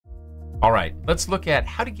All right, let's look at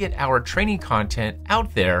how to get our training content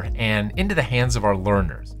out there and into the hands of our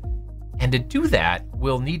learners. And to do that,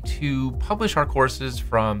 we'll need to publish our courses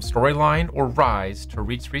from Storyline or Rise to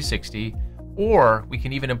Reach 360, or we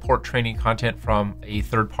can even import training content from a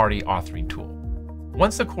third-party authoring tool.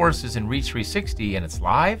 Once the course is in Reach 360 and it's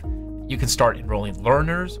live, you can start enrolling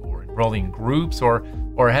learners or enrolling groups or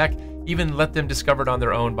heck, even let them discover it on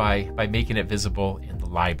their own by making it visible in the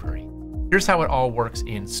library. Here's how it all works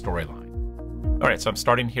in Storyline. All right, so I'm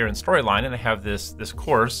starting here in Storyline, and I have this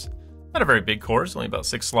course, not a very big course, only about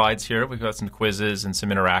 6 slides here. We've got some quizzes and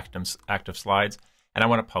some active slides, and I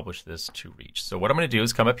want to publish this to Reach. So what I'm going to do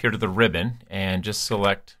is come up here to the ribbon and just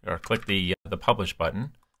select or click the Publish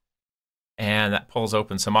button, and that pulls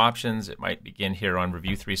open some options. It might begin here on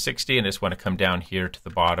Review 360, and I just want to come down here to the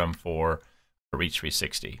bottom for Reach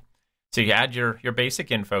 360. So you add your basic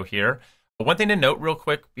info here. But one thing to note real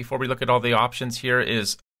quick before we look at all the options here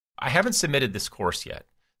is I haven't submitted this course yet.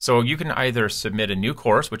 So you can either submit a new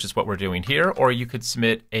course, which is what we're doing here, or you could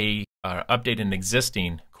submit update an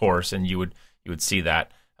existing course, and you would see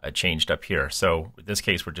that changed up here. So in this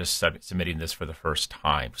case, we're just submitting this for the first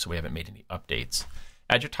time, so we haven't made any updates.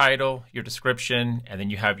 Add your title, your description, and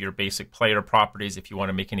then you have your basic player properties if you want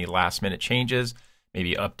to make any last-minute changes.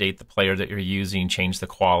 Maybe update the player that you're using, change the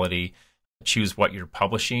quality, choose what you're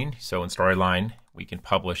publishing. So in Storyline, we can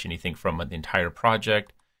publish anything from the entire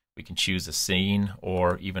project. We can choose a scene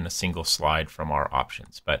or even a single slide from our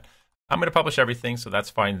options. But I'm going to publish everything, so that's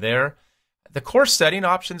fine there. The course setting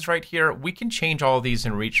options right here, we can change all of these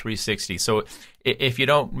in Reach 360. So if you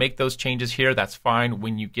don't make those changes here, that's fine.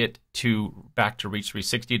 When you get back to Reach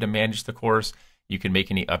 360 to manage the course, you can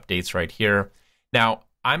make any updates right here. Now,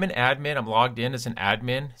 I'm an admin. I'm logged in as an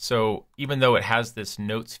admin. So even though it has this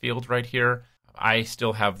notes field right here, I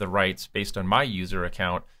still have the rights based on my user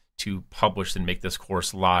account to publish and make this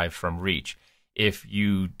course live from Reach. If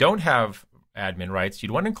you don't have admin rights,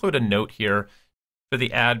 you'd want to include a note here for the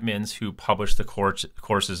admins who publish the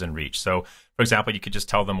courses in Reach. So, for example, you could just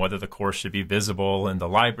tell them whether the course should be visible in the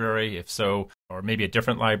library, if so, or maybe a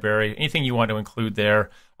different library. Anything you want to include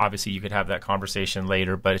there. Obviously, you could have that conversation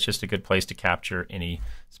later, but it's just a good place to capture any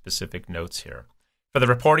specific notes here. For the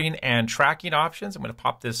reporting and tracking options, I'm going to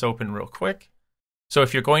pop this open real quick. So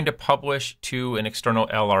if you're going to publish to an external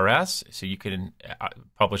LRS, so you can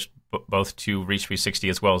publish both to Reach 360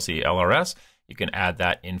 as well as the LRS, you can add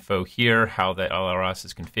that info here, how the LRS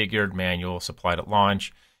is configured, manual, supplied at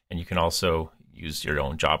launch, and you can also use your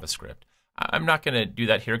own JavaScript. I'm not going to do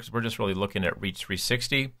that here because we're just really looking at Reach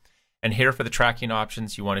 360. And here for the tracking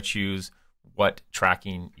options, you want to choose what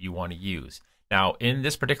tracking you want to use. Now, in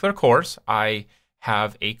this particular course, I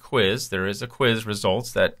have a quiz. There is a quiz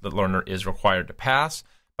results that the learner is required to pass,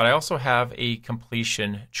 but I also have a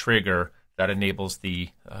completion trigger that enables the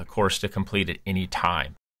course to complete at any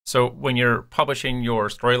time. So when you're publishing your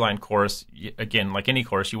Storyline course, again, like any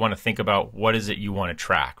course, you want to think about what is it you want to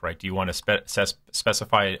track, right? Do you want to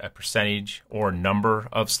specify a percentage or number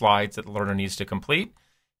of slides that the learner needs to complete?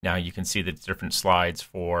 Now you can see the different slides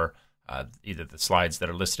for either the slides that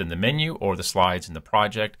are listed in the menu or the slides in the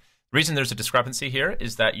project. The reason there's a discrepancy here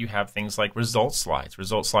is that you have things like result slides.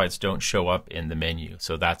 Result slides don't show up in the menu,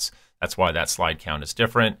 so that's why that slide count is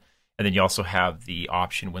different. And then you also have the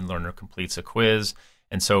option when learner completes a quiz.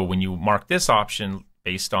 And so when you mark this option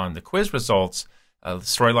based on the quiz results,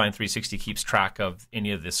 Storyline 360 keeps track of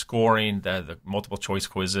any of the scoring, the multiple choice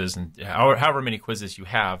quizzes, and however many quizzes you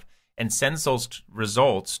have, and sends those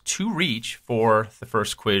results to Reach for the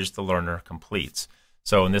first quiz the learner completes.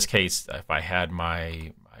 So in this case, if I had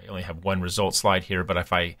I only have one result slide here, but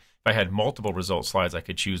if I had multiple result slides, I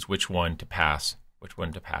could choose which one to pass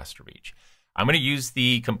to Reach. I'm going to use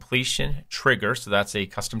the completion trigger. So that's a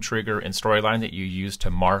custom trigger in Storyline that you use to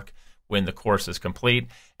mark when the course is complete.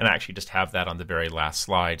 And I actually just have that on the very last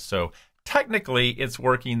slide. So technically, it's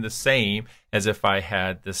working the same as if I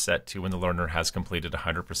had this set to when the learner has completed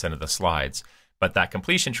 100% of the slides. But that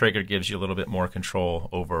completion trigger gives you a little bit more control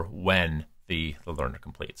over when the learner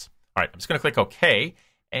completes. All right, I'm just going to click OK.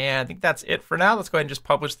 And I think that's it for now. Let's go ahead and just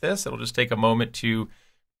publish this. It'll just take a moment to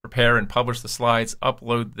prepare and publish the slides,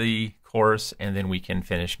 upload the course, and then we can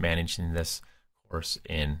finish managing this course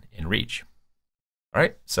in Reach. All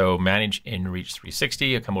right, so manage in Reach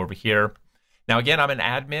 360. I'll come over here. Now again, I'm an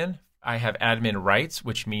admin. I have admin rights,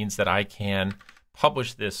 which means that I can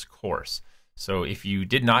publish this course. So if you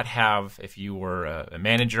did not have, if you were a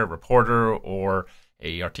manager, reporter, or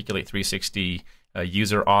a Articulate 360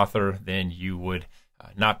 user author, then you would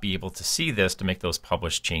not be able to see this to make those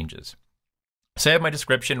published changes. So I have my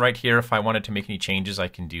description right here. If I wanted to make any changes, I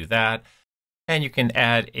can do that. And you can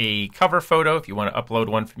add a cover photo if you want to upload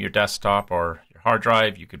one from your desktop or your hard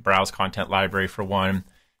drive. You could browse content library for one.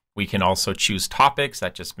 We can also choose topics.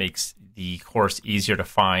 That just makes the course easier to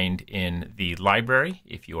find in the library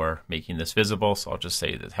if you are making this visible. So I'll just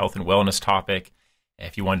say the health and wellness topic.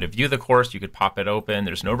 If you wanted to view the course, you could pop it open.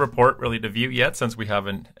 There's no report really to view yet since we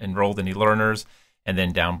haven't enrolled any learners. And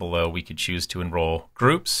then down below, we could choose to enroll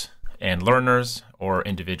groups and learners or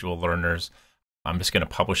individual learners. I'm just going to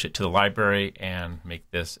publish it to the library and make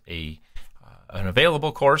this an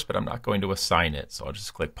available course, but I'm not going to assign it. So I'll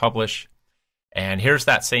just click publish. And here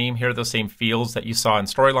are those same fields that you saw in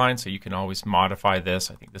Storyline. So you can always modify this.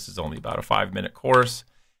 I think this is only about a 5-minute course.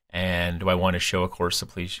 And do I want to show a course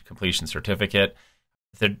completion certificate?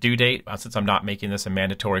 The due date, since I'm not making this a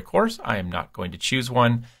mandatory course, I am not going to choose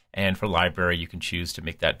one. And for library, you can choose to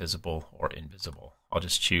make that visible or invisible. I'll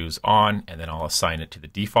just choose on, and then I'll assign it to the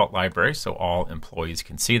default library so all employees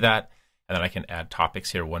can see that. And then I can add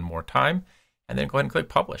topics here one more time, and then go ahead and click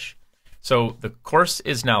publish. So the course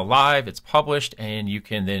is now live, it's published, and you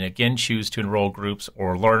can then again choose to enroll groups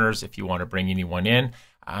or learners if you want to bring anyone in.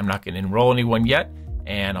 I'm not going to enroll anyone yet,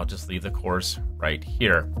 and I'll just leave the course right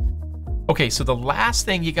here. Okay, so the last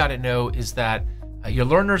thing you got to know is that your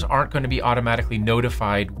learners aren't going to be automatically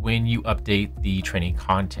notified when you update the training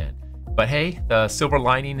content. But hey, the silver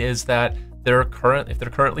lining is that if they're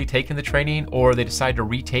currently taking the training or they decide to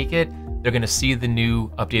retake it, they're going to see the new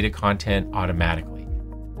updated content automatically.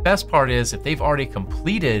 The best part is if they've already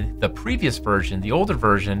completed the previous version, the older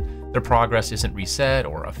version, their progress isn't reset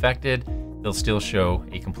or affected. They'll still show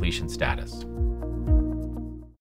a completion status.